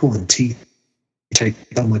like pulling teeth. You take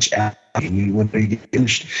so much out, and when you get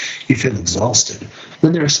finished, you feel exhausted.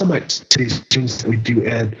 Then there are some activities, things that we do,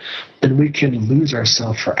 Ed, and we can lose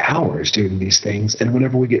ourselves for hours doing these things. And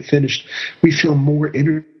whenever we get finished, we feel more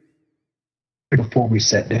energy before we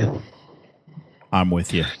sit down. I'm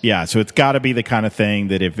with you. Yeah, so it's got to be the kind of thing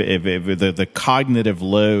that if the cognitive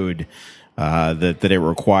load that it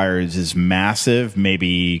requires is massive,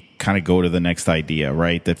 maybe kind of go to the next idea,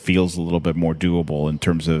 right? That feels a little bit more doable in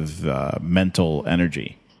terms of mental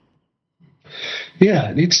energy. Yeah,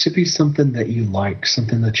 it needs to be something that you like,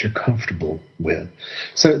 something that you're comfortable with.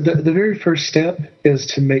 So the very first step is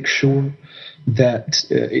to make sure that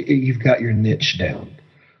you've got your niche down.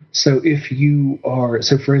 So if you are,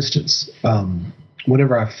 so for instance,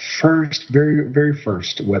 whenever I very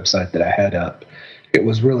first website that I had up, it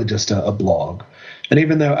was really just a blog. And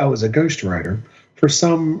even though I was a ghostwriter, for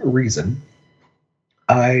some reason,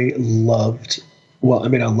 I love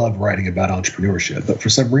writing about entrepreneurship, but for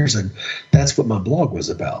some reason, that's what my blog was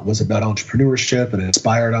about entrepreneurship and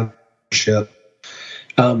inspired entrepreneurship.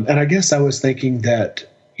 And I guess I was thinking that,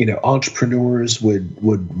 entrepreneurs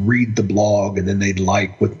would read the blog and then they'd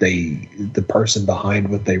like the person behind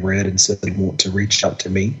what they read, and so they'd want to reach out to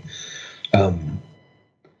me. And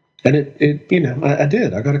I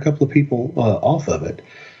did. I got a couple of people off of it,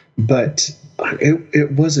 but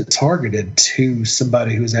it wasn't targeted to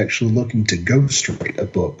somebody who was actually looking to ghostwrite a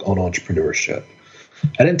book on entrepreneurship.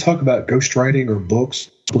 I didn't talk about ghostwriting or books,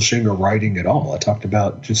 publishing or writing at all. I talked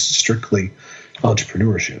about just strictly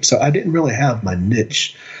entrepreneurship. So I didn't really have my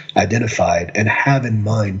niche identified and have in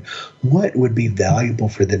mind what would be valuable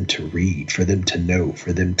for them to read, for them to know,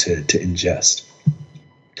 for them to ingest.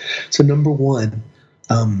 So number one,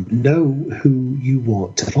 know who you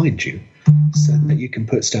want to find you, so that you can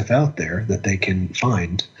put stuff out there that they can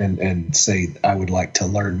find and say, I would like to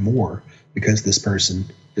learn more because this person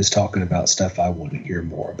is talking about stuff I want to hear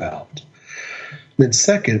more about. Then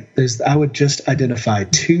second is I would just identify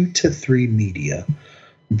 2 to 3 media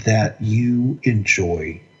that you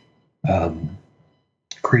enjoy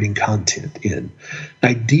creating content in.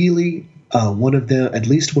 Ideally, at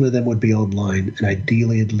least one of them would be online, and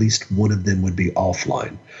ideally at least one of them would be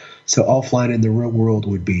offline. So offline in the real world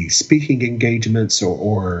would be speaking engagements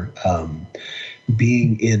or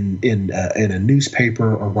being in a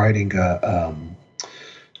newspaper or writing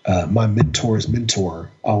my mentor's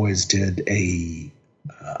mentor always did a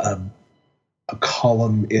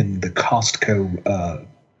column in the Costco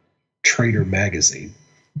Trader magazine.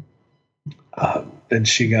 And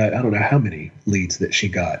she got, I don't know how many leads that she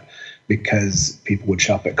got, because people would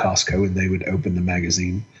shop at Costco and they would open the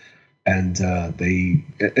magazine, and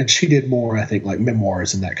she did more, I think, like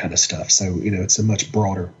memoirs and that kind of stuff. So, it's a much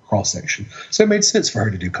broader cross section. So it made sense for her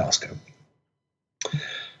to do Costco.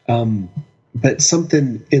 But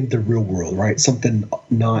something in the real world, right? Something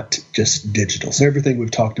not just digital. So everything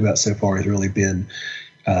we've talked about so far has really been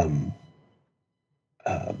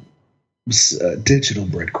digital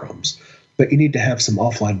breadcrumbs. But you need to have some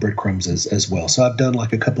offline breadcrumbs as well. So I've done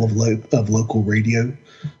like a couple of local radio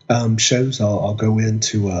shows. I'll go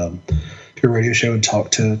into a radio show and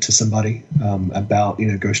talk to somebody about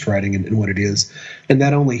ghostwriting and what it is, and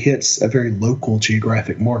that only hits a very local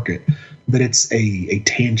geographic market, but it's a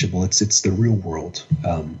tangible. It's the real world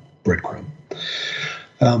breadcrumb.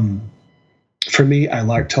 For me, I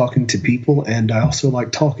like talking to people, and I also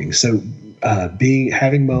like talking. So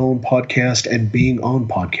having my own podcast and being on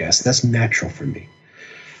podcasts, that's natural for me.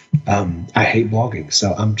 I hate blogging,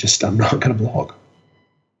 so I'm not going to blog.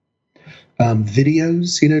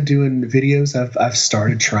 Videos, doing videos. I've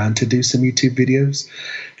started trying to do some YouTube videos.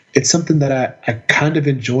 It's something that I kind of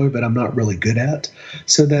enjoy, but I'm not really good at.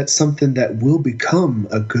 So that's something that will become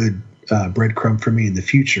a good breadcrumb for me in the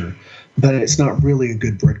future, but it's not really a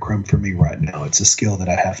good breadcrumb for me right now. It's a skill that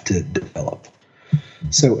I have to develop.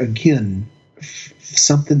 So again,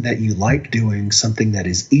 something that you like doing, something that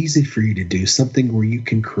is easy for you to do, something where you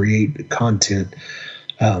can create content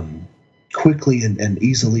quickly and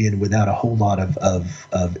easily and without a whole lot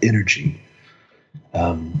of energy.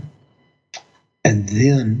 And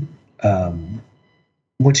then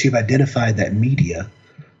once you've identified that media,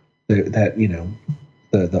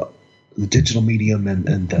 the digital medium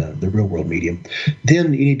and the real world medium,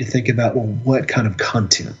 then you need to think about, well, what kind of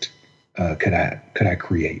content could I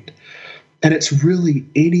create? And it's really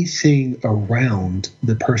anything around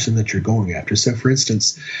the person that you're going after. So, for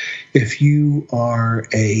instance, if you are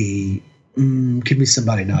give me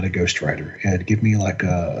somebody not a ghostwriter, and give me like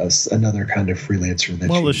another kind of freelancer.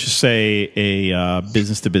 Let's just say a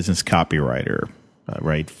business-to-business copywriter,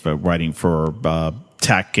 right? For writing for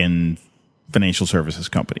tech and financial services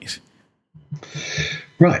companies.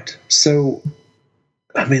 Right. So,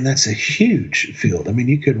 I mean, that's a huge field. I mean,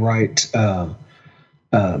 you could write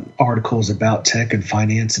articles about tech and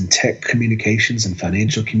finance and tech communications and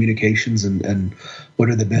financial communications and what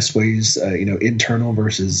are the best ways, internal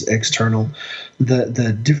versus external.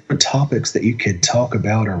 The different topics that you could talk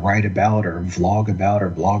about or write about or vlog about or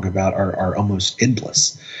blog about are almost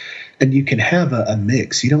endless. And you can have a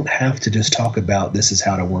mix. You don't have to just talk about this is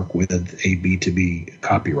how to work with a B2B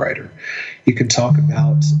copywriter. You can talk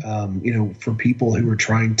about, for people who are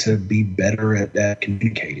trying to be better at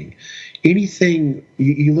communicating. Anything,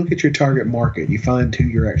 you look at your target market, you find who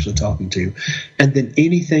you're actually talking to, and then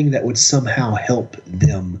anything that would somehow help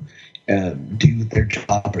them do their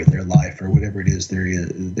job or their life or whatever it is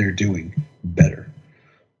they're doing better.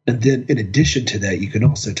 And then in addition to that, you can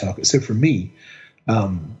also talk. So for me,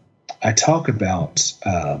 I talk about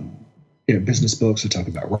business books. I talk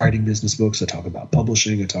about writing business books. I talk about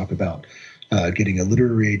publishing. I talk about getting a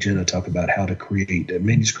literary agent. I talk about how to create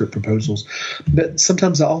manuscript proposals. But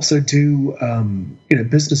sometimes I also do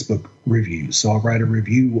business book reviews. So I'll write a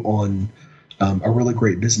review on a really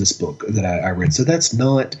great business book that I read. So that's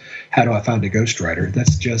not how do I find a ghostwriter.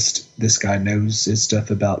 That's just this guy knows his stuff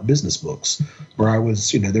about business books. Where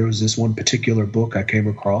there was this one particular book I came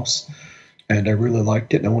across, and I really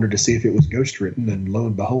liked it, and I wanted to see if it was ghostwritten. And lo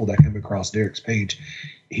and behold, I came across Derek's page.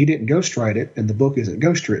 He didn't ghostwrite it, and the book isn't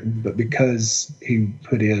ghostwritten, but because he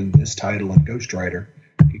put in this title of ghostwriter,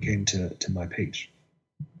 he came to my page.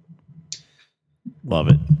 Love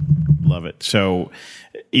it. So,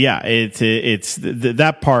 yeah, it's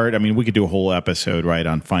that part. I mean, we could do a whole episode, right,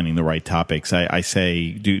 on finding the right topics. I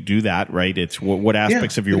say do that, right? It's what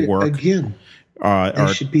aspects of your work again. There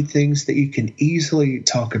should be things that you can easily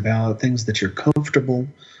talk about, things that you're comfortable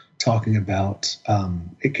talking about.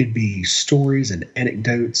 It could be stories and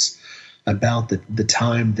anecdotes about the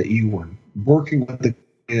time that you were working with the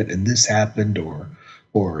client and this happened, or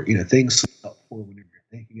things for whenever you're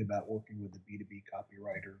thinking about working with a B2B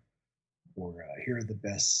copywriter, or here are the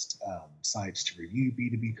best sites to review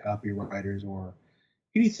B2B copywriters, or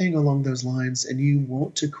anything along those lines. And you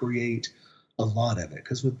want to create a lot of it,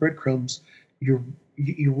 because with breadcrumbs,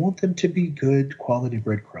 you want them to be good quality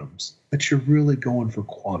breadcrumbs, but you're really going for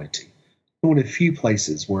quantity. One of the few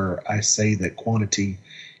places where I say that quantity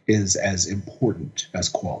is as important as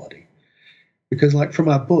quality. Because like for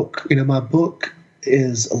my book, my book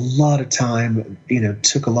is a lot of time,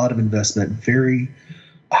 took a lot of investment, very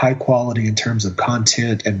high quality in terms of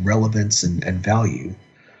content and relevance and value.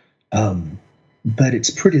 But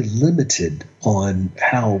it's pretty limited on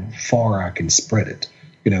how far I can spread it.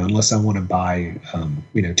 Unless I want to buy,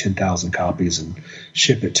 10,000 copies and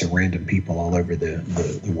ship it to random people all over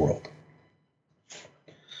the world.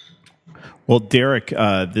 Well, Derek,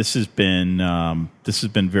 this has been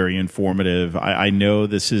very informative. I know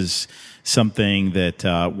this is something that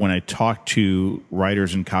when I talk to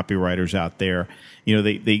writers and copywriters out there,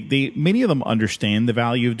 they many of them understand the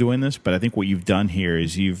value of doing this. But I think what you've done here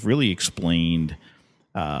is you've really explained,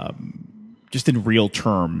 just in real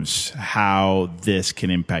terms, how this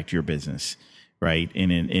can impact your business, right?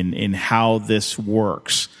 And in how this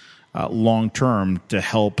works long term to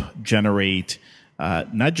help generate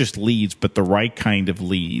not just leads, but the right kind of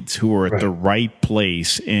leads who are at the right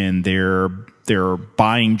place in their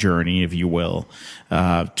buying journey, if you will,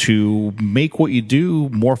 to make what you do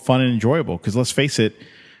more fun and enjoyable. Because let's face it,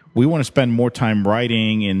 we want to spend more time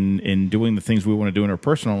writing and doing the things we want to do in our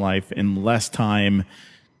personal life and less time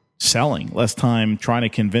selling, less time trying to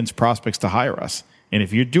convince prospects to hire us. And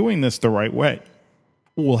if you're doing this the right way,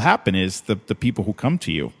 what will happen is the people who come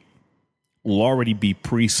to you will already be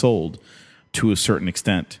pre-sold to a certain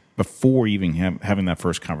extent before even having that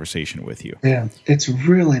first conversation with you. Yeah, it's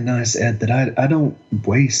really nice, Ed, that I don't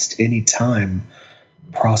waste any time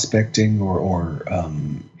prospecting or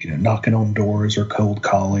knocking on doors or cold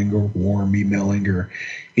calling or warm emailing or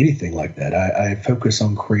anything like that. I focus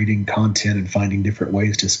on creating content and finding different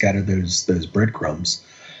ways to scatter those breadcrumbs,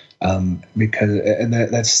 because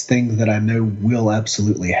that's things that I know will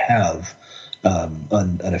absolutely have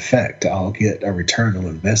an effect. I'll get a return on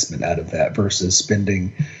investment out of that versus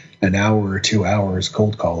spending an hour or 2 hours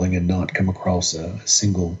cold calling and not come across a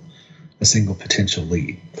single potential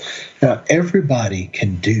lead. Now, everybody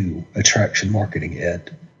can do attraction marketing,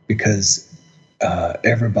 Ed, because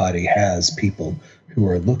everybody has people who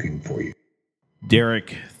are looking for you.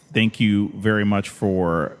 Derek, thank you very much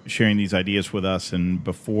for sharing these ideas with us. And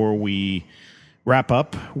before we wrap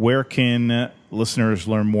up, where can listeners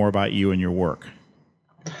learn more about you and your work?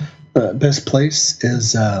 Best place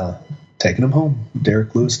is taking them home.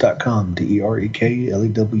 DerekLewis.com,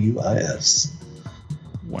 DerekLewis.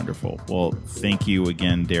 Wonderful. Well, thank you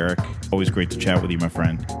again, Derek. Always great to chat with you, my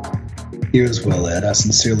friend. You as well, Ed. I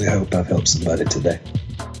sincerely hope I've helped somebody today.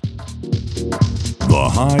 The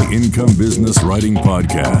High Income Business Writing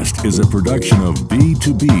Podcast is a production of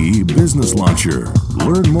B2B Business Launcher.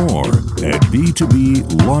 Learn more at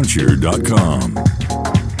b2blauncher.com.